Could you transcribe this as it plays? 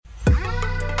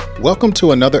Welcome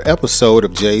to another episode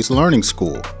of Jay's Learning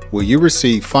School, where you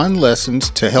receive fun lessons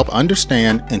to help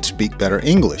understand and speak better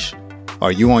English.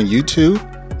 Are you on YouTube,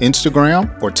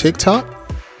 Instagram, or TikTok?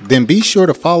 Then be sure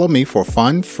to follow me for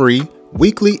fun, free,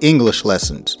 weekly English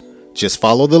lessons. Just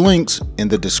follow the links in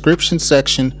the description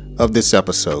section of this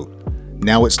episode.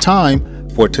 Now it's time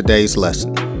for today's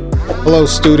lesson. Hello,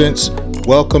 students.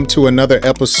 Welcome to another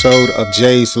episode of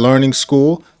Jay's Learning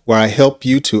School, where I help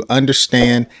you to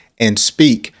understand and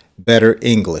speak better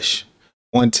English.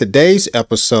 On today's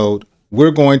episode,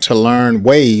 we're going to learn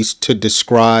ways to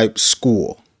describe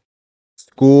school.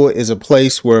 School is a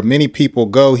place where many people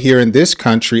go here in this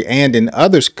country and in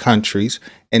other countries,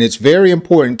 and it's very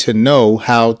important to know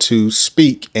how to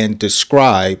speak and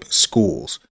describe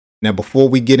schools. Now, before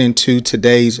we get into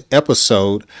today's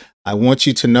episode, I want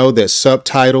you to know that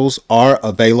subtitles are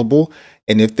available,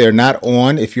 and if they're not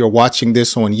on, if you're watching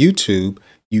this on YouTube,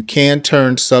 you can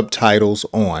turn subtitles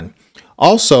on.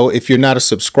 Also, if you're not a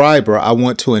subscriber, I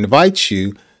want to invite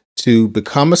you to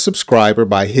become a subscriber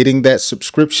by hitting that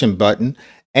subscription button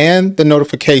and the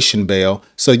notification bell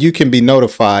so you can be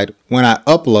notified when I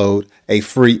upload a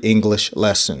free English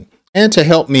lesson. And to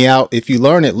help me out, if you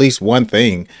learn at least one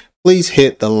thing, please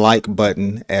hit the like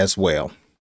button as well.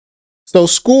 So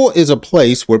school is a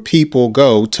place where people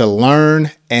go to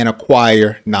learn and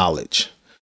acquire knowledge.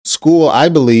 School, I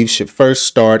believe, should first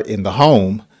start in the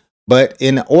home, but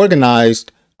in an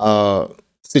organized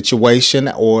situation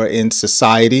or in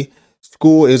society,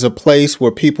 school is a place where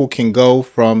people can go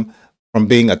from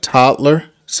being a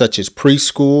toddler, such as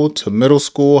preschool, to middle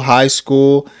school, high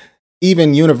school,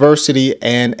 even university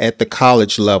and at the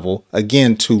college level,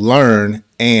 again, to learn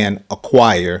and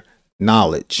acquire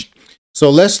knowledge. So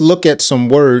let's look at some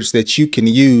words that you can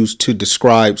use to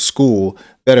describe school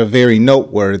that are very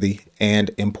noteworthy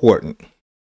and important.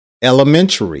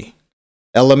 Elementary.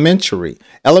 Elementary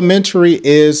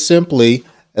is simply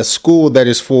a school that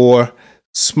is for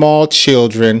small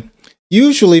children,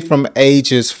 usually from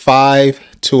ages 5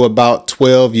 to about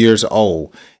 12 years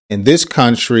old. In this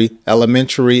country,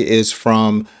 elementary is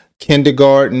from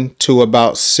kindergarten to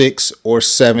about 6th or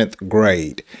 7th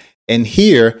grade. And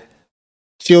here,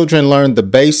 children learn the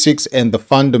basics and the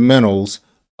fundamentals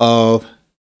of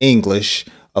English,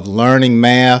 of learning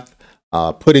math,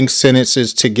 putting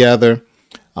sentences together.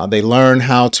 They learn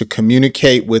how to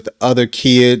communicate with other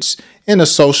kids in a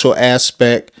social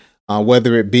aspect,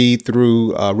 whether it be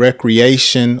through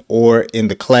recreation or in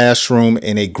the classroom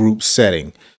in a group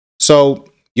setting. So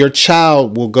your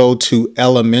child will go to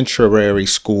elementary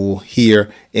school here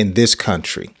in this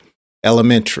country.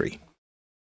 Elementary.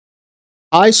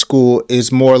 High school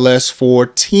is more or less for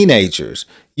teenagers,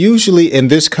 usually in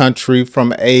this country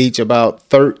from age about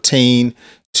 13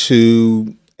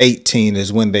 to 18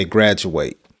 is when they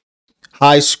graduate.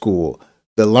 High school,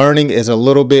 the learning is a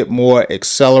little bit more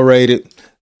accelerated.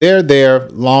 They're there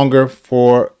longer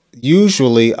for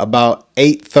usually about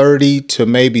 8:30 to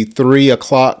maybe 3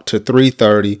 o'clock to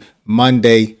 3:30,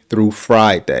 Monday through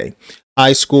Friday.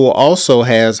 High school also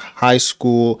has high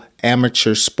school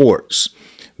amateur sports.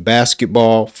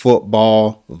 Basketball,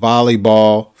 football,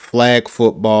 volleyball, flag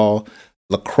football,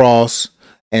 lacrosse,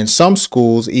 and some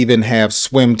schools even have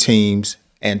swim teams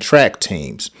and track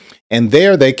teams. And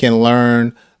there they can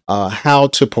learn how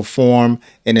to perform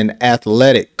in an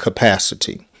athletic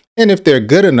capacity. And if they're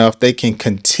good enough, they can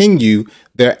continue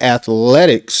their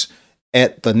athletics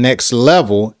at the next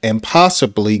level and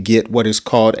possibly get what is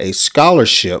called a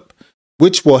scholarship,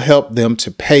 which will help them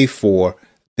to pay for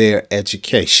their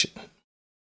education.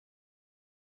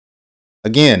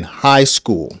 Again, high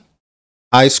school.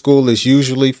 High school is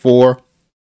usually for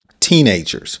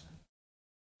teenagers.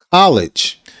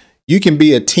 College. You can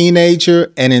be a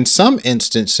teenager, and in some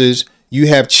instances, you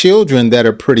have children that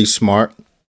are pretty smart.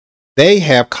 They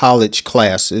have college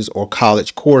classes or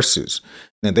college courses.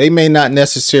 Now, they may not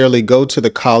necessarily go to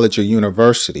the college or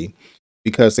university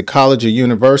because the college or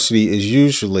university is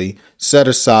usually set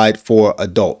aside for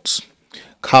adults.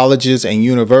 Colleges and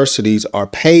universities are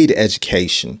paid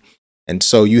education. And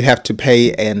so you have to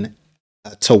pay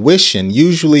a tuition,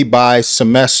 usually by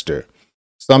semester.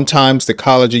 Sometimes the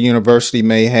college or university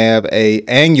may have an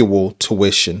annual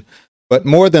tuition, but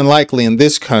more than likely in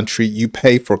this country, you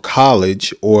pay for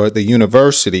college or the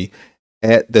university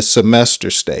at the semester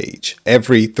stage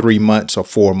every 3 months or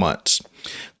 4 months.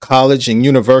 College and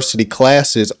university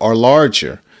classes are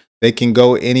larger. They can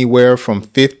go anywhere from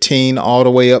 15 all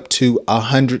the way up to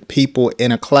 100 people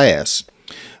in a class.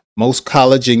 Most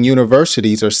college and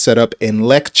universities are set up in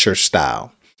lecture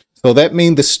style. So that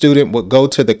means the student would go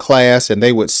to the class and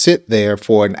they would sit there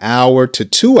for an hour to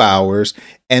 2 hours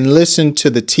and listen to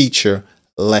the teacher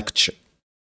lecture.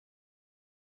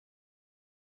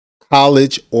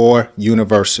 college or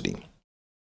university.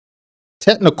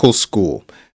 Technical school,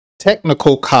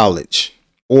 technical college,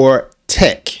 or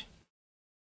tech.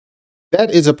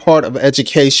 That is a part of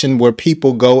education where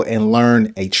people go and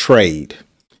learn a trade.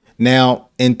 Now,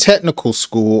 in technical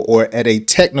school or at a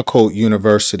technical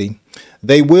university,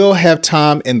 they will have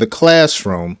time in the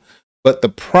classroom, but the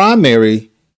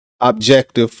primary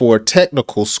objective for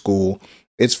technical school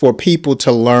is for people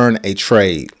to learn a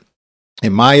trade.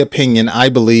 In my opinion, I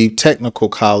believe technical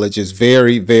college is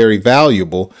very, very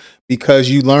valuable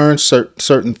because you learn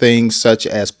certain things such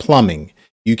as plumbing.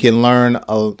 You can learn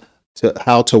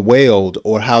how to weld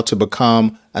or how to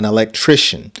become an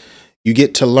electrician. You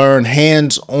get to learn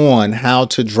hands-on how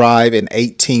to drive an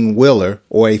 18-wheeler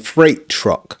or a freight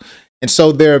truck. And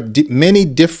so there are many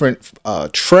different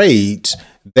trades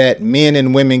that men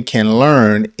and women can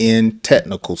learn in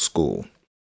technical school.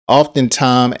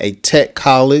 Oftentimes, a tech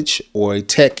college or a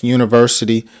tech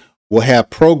university will have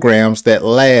programs that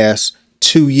last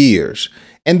 2 years.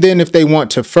 And then if they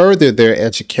want to further their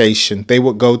education, they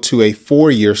would go to a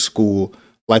 4-year school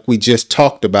like we just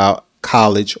talked about,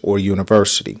 college or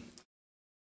university.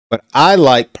 But I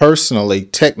like personally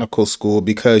technical school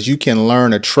because you can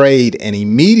learn a trade and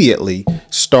immediately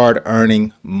start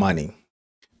earning money.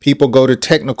 People go to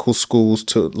technical schools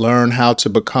to learn how to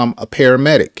become a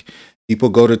paramedic. People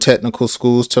go to technical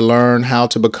schools to learn how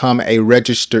to become a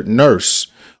registered nurse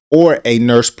or a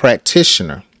nurse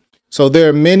practitioner. So there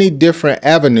are many different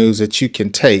avenues that you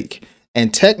can take,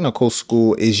 and technical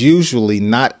school is usually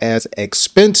not as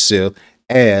expensive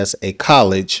as a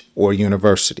college or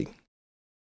university.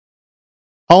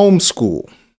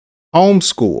 Homeschool.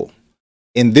 Homeschool.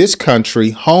 In this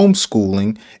country,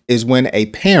 homeschooling is when a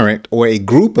parent or a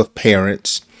group of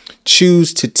parents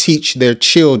choose to teach their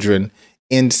children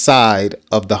inside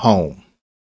of the home.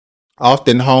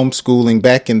 Often homeschooling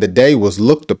back in the day was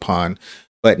looked upon,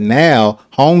 but now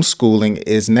homeschooling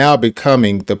is now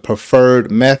becoming the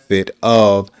preferred method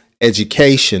of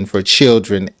education for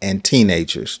children and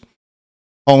teenagers.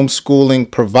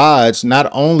 Homeschooling provides not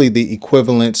only the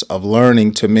equivalence of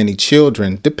learning to many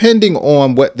children, depending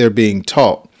on what they're being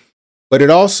taught, but it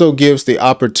also gives the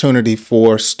opportunity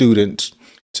for students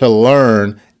to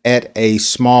learn at a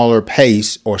smaller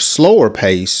pace or slower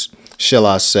pace, shall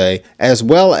I say, as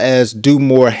well as do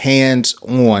more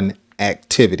hands-on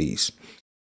activities.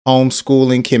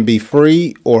 Homeschooling can be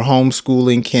free or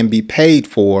homeschooling can be paid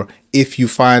for if you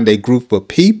find a group of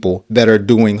people that are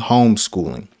doing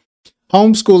homeschooling.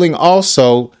 Homeschooling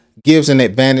also gives an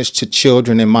advantage to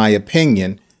children, in my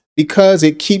opinion, because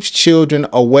it keeps children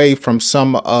away from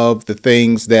some of the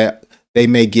things that they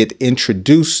may get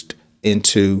introduced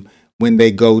into when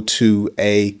they go to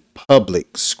a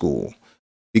public school.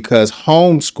 Because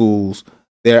homeschools,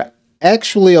 they're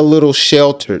actually a little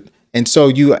sheltered. And so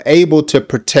you are able to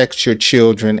protect your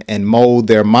children and mold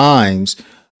their minds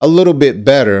a little bit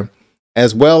better,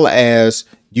 as well as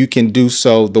you can do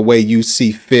so the way you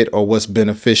see fit or what's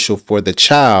beneficial for the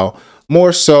child,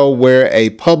 more so where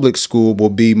a public school will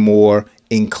be more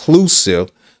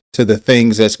inclusive to the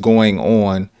things that's going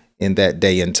on in that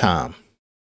day and time.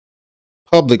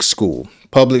 Public school.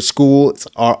 Public schools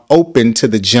are open to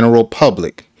the general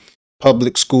public.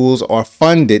 Public schools are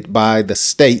funded by the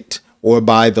state or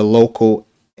by the local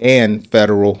and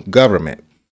federal government.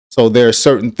 So there are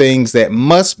certain things that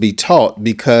must be taught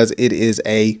because it is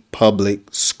a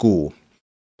public school.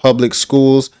 Public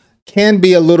schools can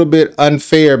be a little bit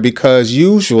unfair because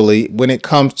usually when it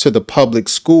comes to the public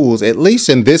schools, at least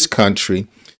in this country,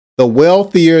 the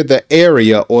wealthier the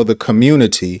area or the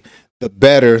community, the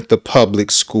better the public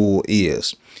school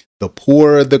is. The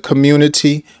poorer the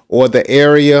community or the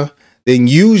area, then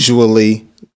usually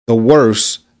the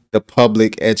worse the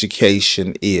public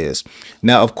education is.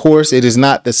 Now, of course, it is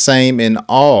not the same in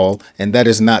all, and that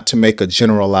is not to make a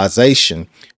generalization,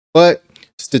 but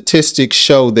statistics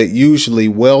show that usually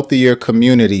wealthier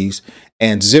communities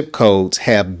and zip codes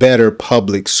have better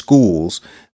public schools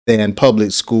than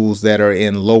public schools that are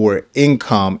in lower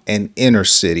income and inner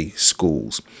city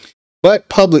schools. But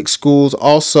public schools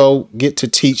also get to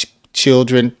teach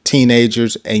children,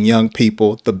 teenagers, and young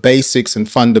people the basics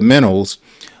and fundamentals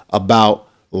about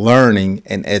learning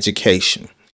and education.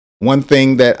 One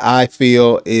thing that I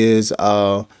feel is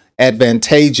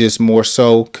advantageous more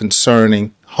so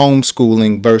concerning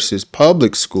homeschooling versus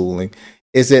public schooling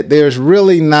is that there's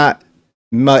really not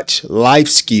much life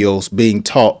skills being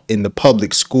taught in the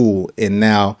public school in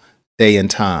now day and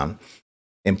time.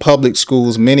 In public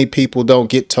schools, many people don't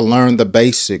get to learn the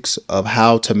basics of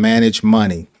how to manage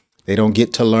money. They don't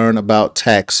get to learn about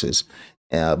taxes.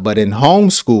 But in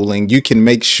homeschooling, you can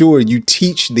make sure you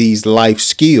teach these life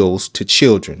skills to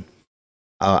children.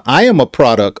 I am a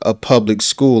product of public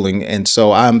schooling, and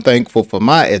so I'm thankful for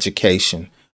my education.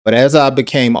 But as I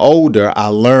became older, I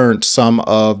learned some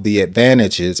of the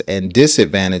advantages and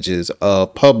disadvantages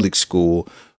of public school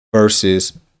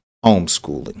versus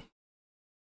homeschooling.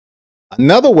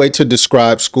 Another way to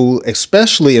describe school,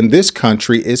 especially in this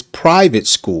country, is private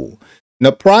school.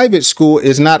 Now, private school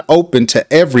is not open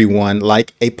to everyone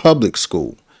like a public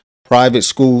school. Private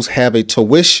schools have a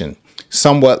tuition,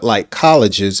 somewhat like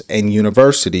colleges and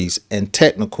universities and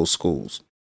technical schools.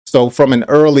 So from an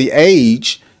early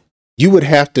age, you would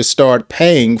have to start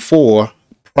paying for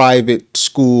private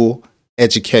school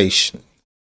education.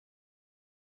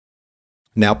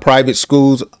 Now, private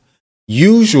schools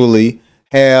usually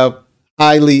have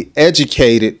highly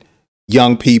educated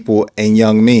young people and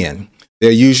young men. They're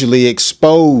usually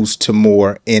exposed to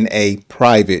more in a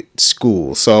private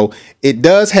school. So it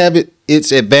does have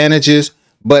its advantages,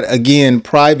 but again,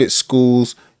 private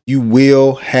schools, you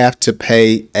will have to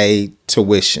pay a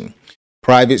tuition.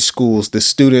 Private schools, the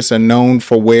students are known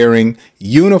for wearing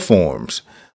uniforms.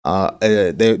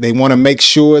 They want to make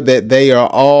sure that they are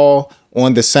all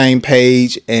on the same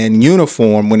page and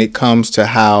uniform when it comes to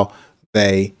how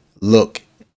they look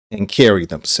and carry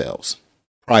themselves.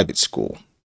 Private school.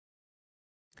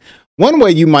 One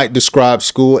way you might describe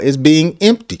school is being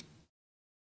empty.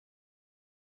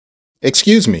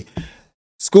 Excuse me.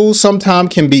 School sometimes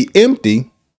can be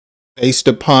empty based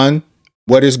upon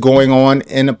what is going on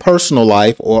in a personal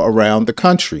life or around the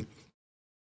country.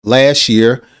 Last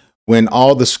year, when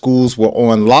all the schools were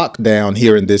on lockdown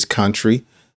here in this country,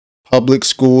 public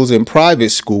schools and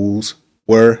private schools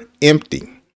were empty.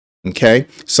 Okay.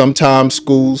 Sometimes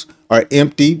schools are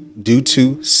empty due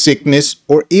to sickness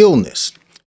or illness.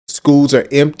 Schools are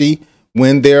empty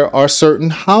when there are certain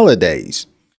holidays.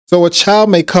 So a child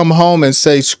may come home and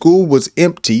say school was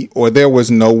empty or there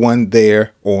was no one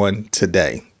there on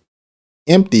today.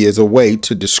 Empty is a way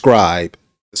to describe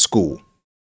the school.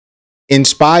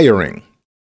 Inspiring.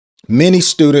 Many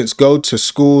students go to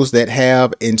schools that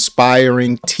have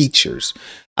inspiring teachers.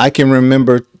 I can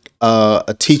remember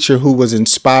a teacher who was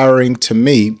inspiring to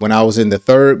me when I was in the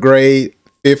 3rd grade,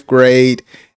 5th grade,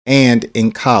 and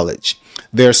in college.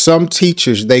 There are some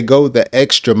teachers, they go the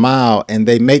extra mile and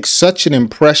they make such an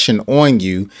impression on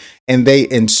you and they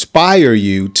inspire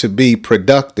you to be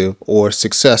productive or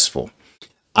successful.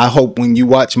 I hope when you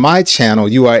watch my channel,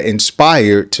 you are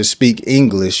inspired to speak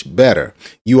English better.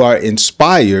 You are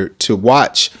inspired to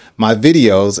watch my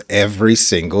videos every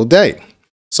single day.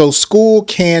 So school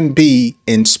can be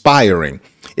inspiring.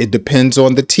 It depends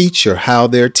on the teacher, how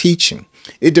they're teaching.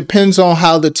 It depends on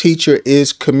how the teacher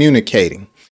is communicating.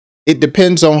 It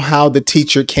depends on how the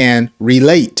teacher can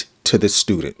relate to the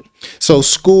student. So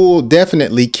school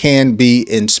definitely can be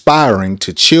inspiring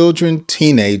to children,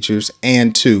 teenagers,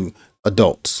 and to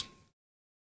adults.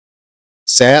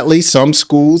 Sadly, some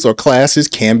schools or classes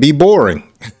can be boring.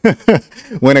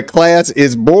 When a class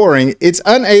is boring, it's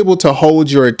unable to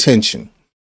hold your attention.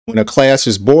 When a class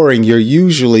is boring, you're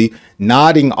usually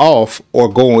nodding off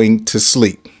or going to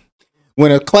sleep.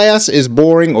 When a class is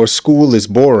boring or school is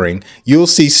boring, you'll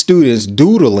see students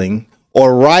doodling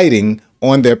or writing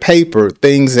on their paper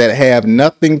things that have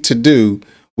nothing to do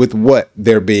with what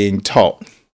they're being taught.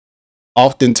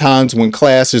 Oftentimes, when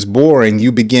class is boring,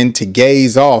 you begin to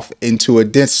gaze off into a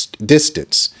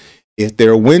distance. If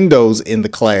there are windows in the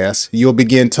class, you'll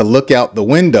begin to look out the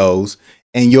windows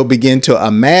and you'll begin to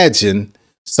imagine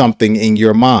something in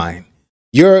your mind.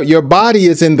 Your body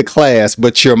is in the class,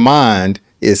 but your mind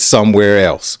is somewhere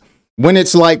else. When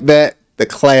it's like that, the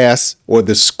class or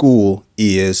the school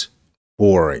is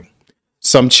boring.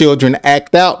 Some children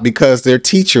act out because their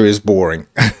teacher is boring.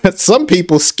 Some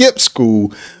people skip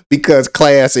school because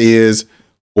class is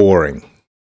boring.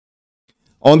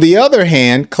 On the other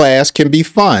hand, class can be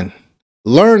fun.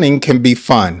 Learning can be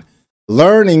fun.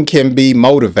 Learning can be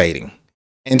motivating.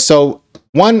 And so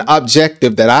one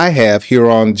objective that I have here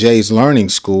on Jay's Learning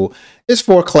School is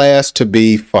for class to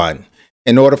be fun.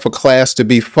 In order for class to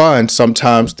be fun,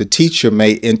 sometimes the teacher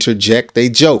may interject a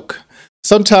joke.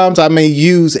 Sometimes I may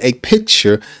use a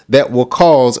picture that will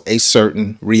cause a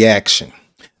certain reaction.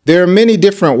 There are many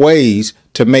different ways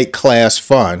to make class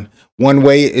fun. One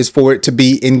way is for it to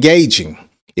be engaging.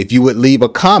 If you would leave a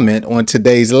comment on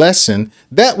today's lesson,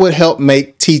 that would help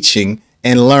make teaching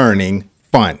and learning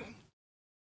fun.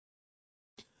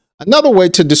 Another way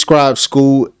to describe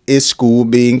school is school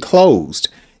being closed.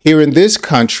 Here in this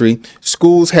country,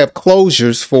 schools have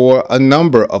closures for a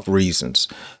number of reasons.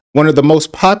 One of the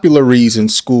most popular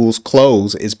reasons schools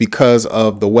close is because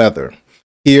of the weather.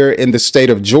 Here in the state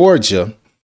of Georgia,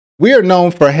 we are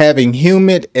known for having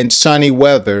humid and sunny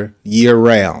weather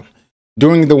year-round.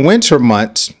 During the winter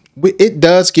months, it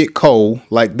does get cold.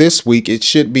 Like this week, it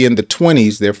should be in the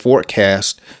 20s, their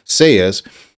forecast says.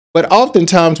 But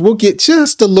oftentimes we'll get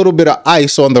just a little bit of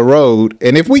ice on the road.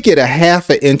 And if we get a half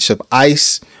an inch of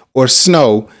ice or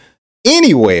snow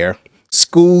anywhere,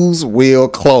 schools will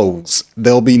close.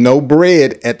 There'll be no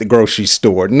bread at the grocery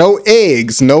store, no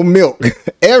eggs, no milk.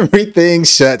 Everything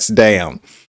shuts down.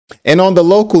 And on the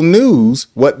local news,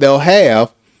 what they'll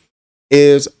have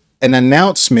is an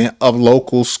announcement of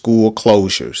local school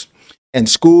closures. And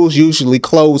schools usually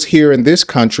close here in this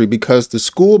country because the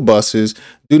school buses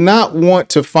do not want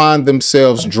to find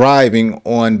themselves driving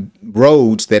on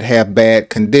roads that have bad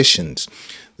conditions.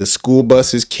 The school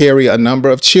buses carry a number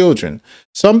of children.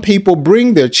 Some people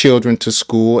bring their children to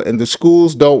school, and the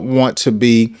schools don't want to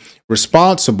be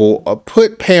responsible or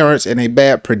put parents in a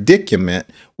bad predicament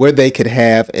where they could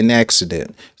have an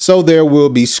accident. So there will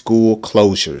be school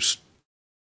closures.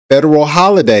 Federal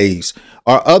holidays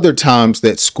are other times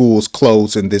that schools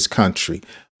close in this country.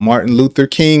 Martin Luther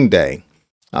King Day.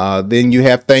 Then you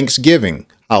have Thanksgiving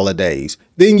holidays.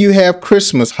 Then you have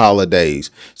Christmas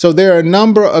holidays. So there are a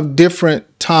number of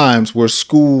different times where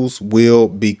schools will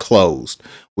be closed.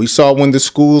 We saw when the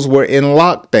schools were in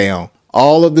lockdown,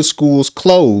 all of the schools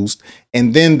closed,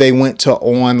 and then they went to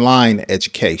online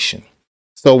education.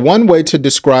 So one way to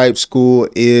describe school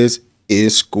is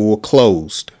school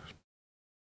closed?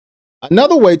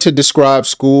 Another way to describe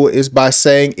school is by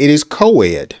saying it is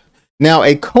co-ed. Now,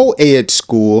 a co-ed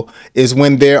school is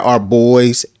when there are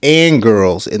boys and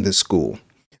girls in the school.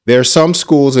 There are some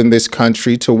schools in this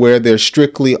country to where they're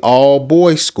strictly all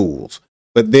boys schools,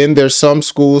 but then there's some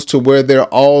schools to where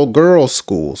they're all girls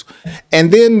schools.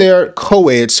 And then there are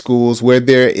co-ed schools where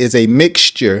there is a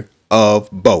mixture of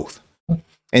both.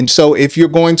 And so if you're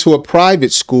going to a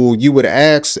private school, you would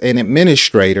ask an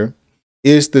administrator,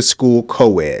 is the school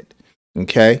co-ed?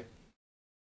 Okay.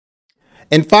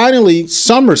 And finally,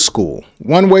 summer school.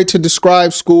 One way to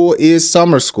describe school is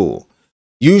summer school.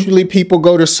 Usually people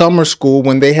go to summer school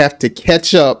when they have to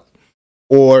catch up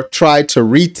or try to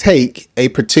retake a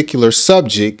particular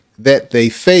subject that they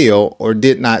fail or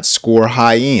did not score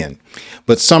high in.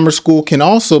 But summer school can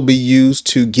also be used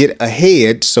to get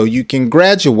ahead so you can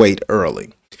graduate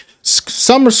early.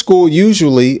 Summer school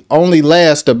usually only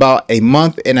lasts about a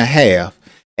month and a half.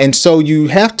 And so you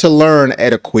have to learn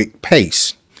at a quick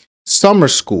pace. Summer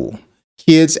school.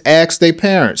 Kids ask their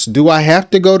parents, do I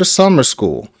have to go to summer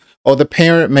school? Or the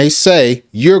parent may say,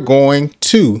 you're going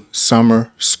to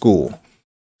summer school.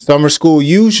 Summer school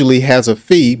usually has a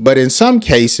fee, but in some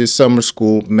cases, summer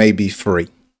school may be free.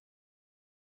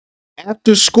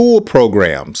 After school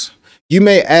programs. You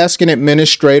may ask an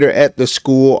administrator at the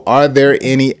school, are there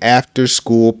any after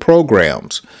school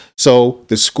programs? So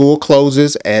the school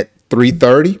closes at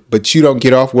 3:30, but you don't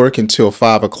get off work until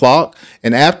 5 o'clock.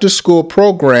 An after school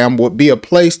program would be a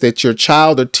place that your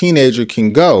child or teenager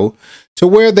can go to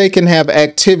where they can have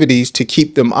activities to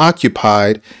keep them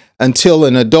occupied until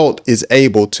an adult is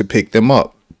able to pick them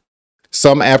up.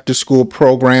 Some after school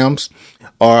programs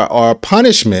are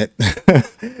punishment,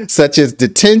 such as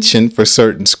detention for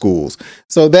certain schools.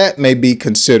 So that may be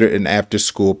considered an after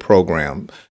school program.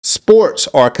 Sports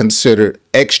are considered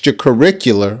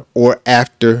extracurricular or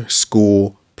after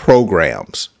school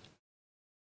programs.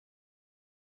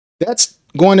 That's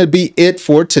going to be it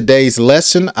for today's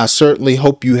lesson. I certainly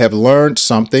hope you have learned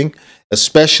something,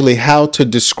 especially how to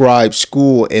describe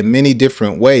school in many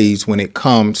different ways when it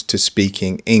comes to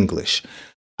speaking English.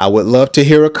 I would love to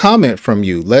hear a comment from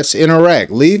you. Let's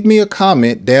interact. Leave me a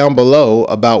comment down below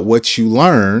about what you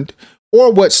learned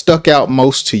or what stuck out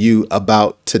most to you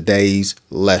about today's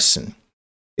lesson.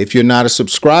 If you're not a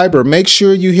subscriber, make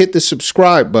sure you hit the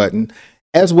subscribe button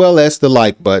as well as the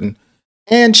like button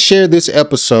and share this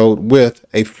episode with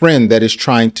a friend that is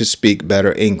trying to speak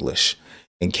better English.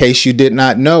 In case you did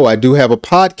not know, I do have a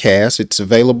podcast. It's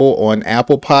available on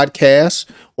Apple Podcasts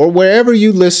or wherever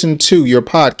you listen to your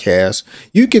podcast.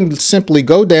 You can simply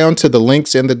go down to the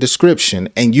links in the description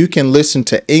and you can listen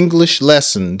to English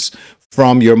lessons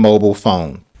from your mobile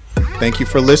phone. Thank you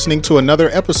for listening to another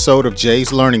episode of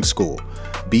Jay's Learning School.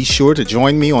 Be sure to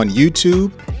join me on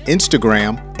YouTube,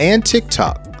 Instagram, and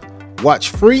TikTok.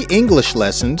 Watch free English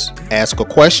lessons, ask a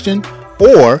question,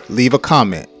 or leave a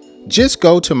comment. Just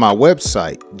go to my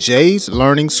website,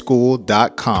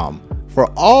 jayslearningschool.com,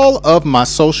 for all of my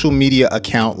social media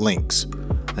account links.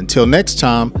 Until next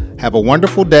time, have a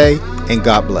wonderful day and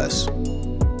God bless.